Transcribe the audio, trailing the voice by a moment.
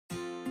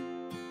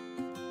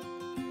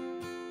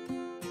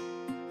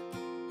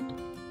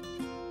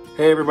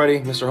Hey everybody,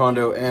 Mr.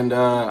 Hondo, and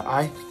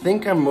I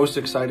think I'm most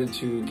excited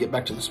to get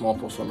back to the small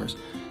pool swimmers,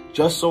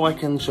 just so I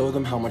can show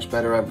them how much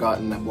better I've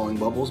gotten at blowing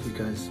bubbles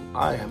because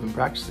I have been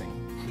practicing.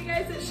 Hey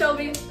guys, it's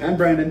Shelby. And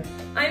Brandon.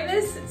 I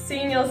miss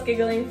seeing y'all's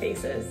giggling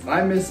faces.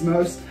 I miss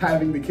most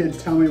having the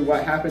kids tell me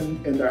what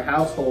happened in their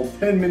household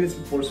 10 minutes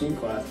before swim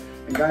class.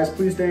 And guys,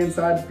 please stay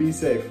inside, be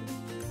safe.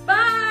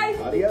 Bye!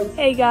 Adios.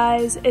 Hey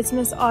guys, it's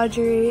Miss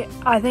Audrey.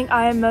 I think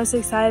I am most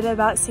excited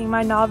about seeing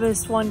my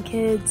Novice 1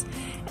 kids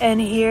and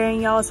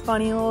hearing y'all's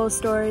funny little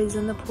stories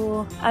in the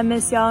pool. I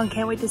miss y'all and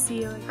can't wait to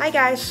see you. Hi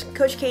guys,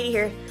 Coach Katie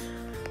here.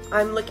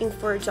 I'm looking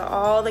forward to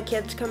all the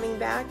kids coming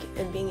back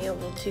and being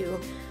able to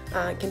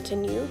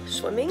continue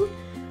swimming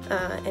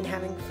and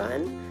having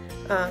fun.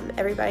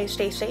 Everybody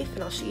stay safe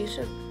and I'll see you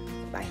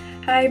soon. Bye.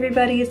 Hi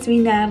everybody, it's me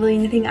Natalie,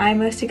 and the thing I'm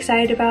most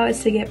excited about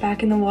is to get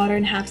back in the water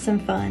and have some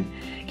fun.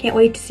 Can't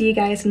wait to see you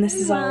guys when this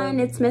is all over.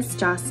 It's Miss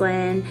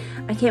Jocelyn.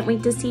 I can't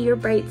wait to see your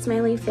bright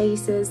smiley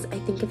faces. I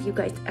think of you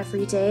guys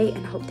every day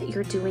and hope that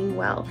you're doing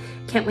well.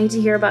 Can't wait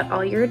to hear about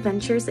all your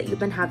adventures that you've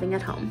been having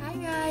at home. Hi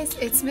guys,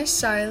 it's Miss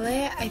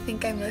Charlotte. I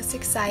think I'm most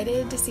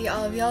excited to see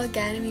all of y'all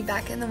again and be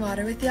back in the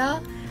water with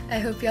y'all. I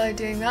hope y'all are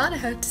doing well and I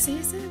hope to see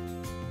you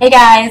soon. Hey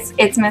guys,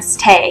 it's Miss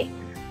Tay.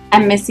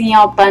 I'm missing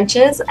y'all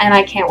bunches and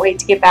I can't wait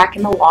to get back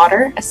in the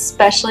water,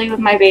 especially with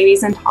my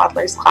babies and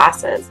toddlers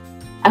classes.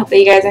 I hope that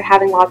you guys are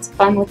having lots of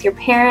fun with your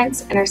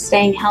parents and are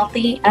staying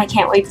healthy, and I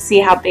can't wait to see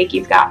how big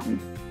you've gotten.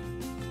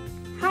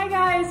 Hi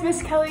guys,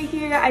 Miss Kelly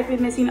here. I've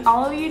been missing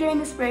all of you during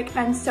this break and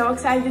I'm so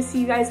excited to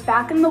see you guys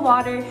back in the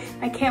water.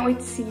 I can't wait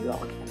to see you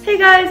all again. Hey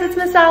guys, it's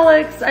Miss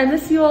Alex. I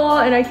miss you all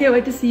and I can't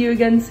wait to see you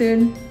again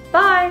soon.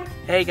 Bye!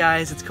 Hey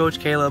guys, it's Coach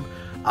Caleb.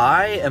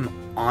 I am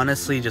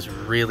honestly just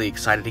really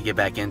excited to get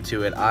back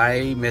into it.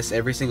 I miss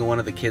every single one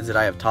of the kids that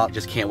I have taught.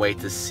 Just can't wait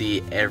to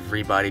see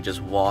everybody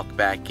just walk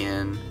back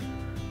in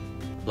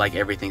like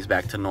everything's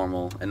back to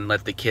normal and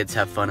let the kids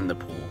have fun in the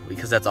pool,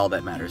 because that's all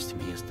that matters to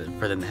me, is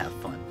for them to have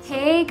fun.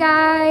 Hey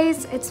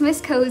guys, it's Miss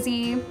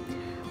Cozy.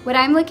 What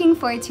I'm looking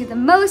forward to the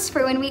most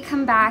for when we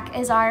come back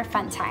is our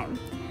fun time.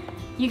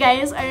 You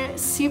guys are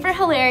super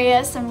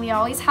hilarious and we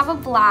always have a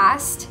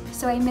blast,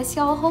 so I miss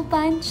y'all a whole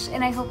bunch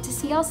and I hope to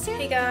see y'all soon.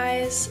 Hey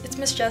guys, it's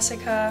Miss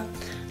Jessica.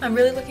 I'm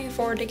really looking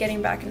forward to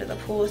getting back into the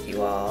pool with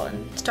you all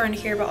and starting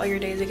to hear about all your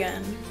days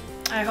again.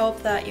 I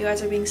hope that you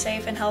guys are being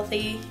safe and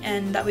healthy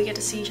and that we get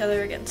to see each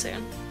other again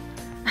soon.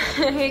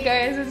 Hey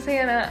guys, it's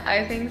Hannah.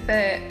 I think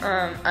that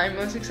I'm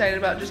most excited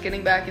about just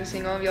getting back and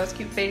seeing all of y'all's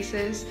cute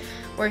faces,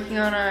 working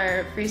on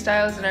our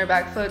freestyles and our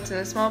back flips in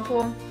the small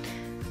pool.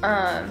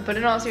 But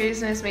in all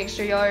seriousness, make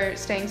sure y'all are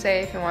staying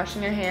safe and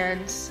washing your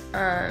hands.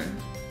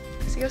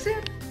 See you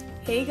soon.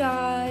 Hey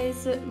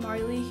guys,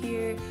 Marley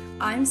here.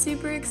 I'm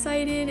super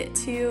excited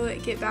to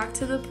get back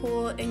to the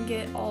pool and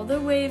get all the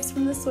waves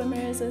from the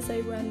swimmers as I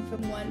run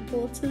from one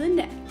pool to the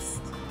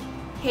next.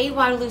 Hey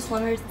Waterloo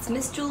Swimmers, it's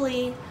Miss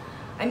Julie.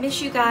 I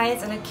miss you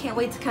guys and I can't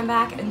wait to come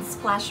back and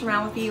splash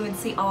around with you and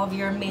see all of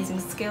your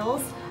amazing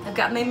skills. I've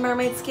got my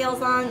mermaid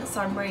skills on,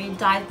 so I'm ready to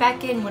dive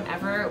back in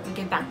whenever we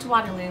get back to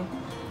Waterloo.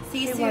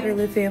 See you soon. Hey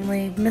Waterloo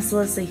family, Miss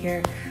Alyssa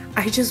here.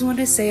 I just want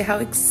to say how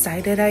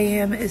excited I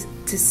am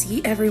to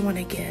see everyone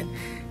again,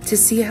 to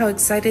see how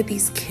excited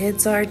these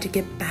kids are to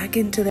get back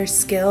into their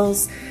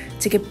skills,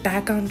 to get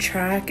back on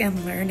track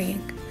and learning.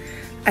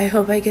 I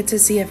hope I get to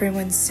see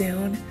everyone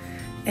soon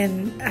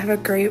and have a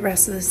great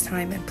rest of this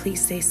time, and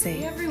please stay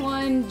safe. Hey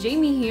everyone,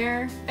 Jamie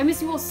here. I miss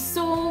you all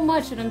so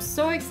much and I'm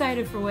so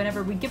excited for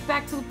whenever we get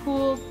back to the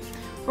pool,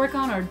 work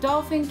on our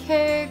dolphin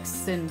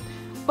kicks and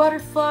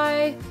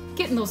butterfly,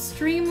 getting those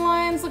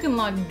streamlines looking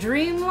like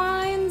dream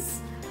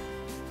lines.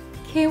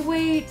 Can't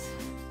wait.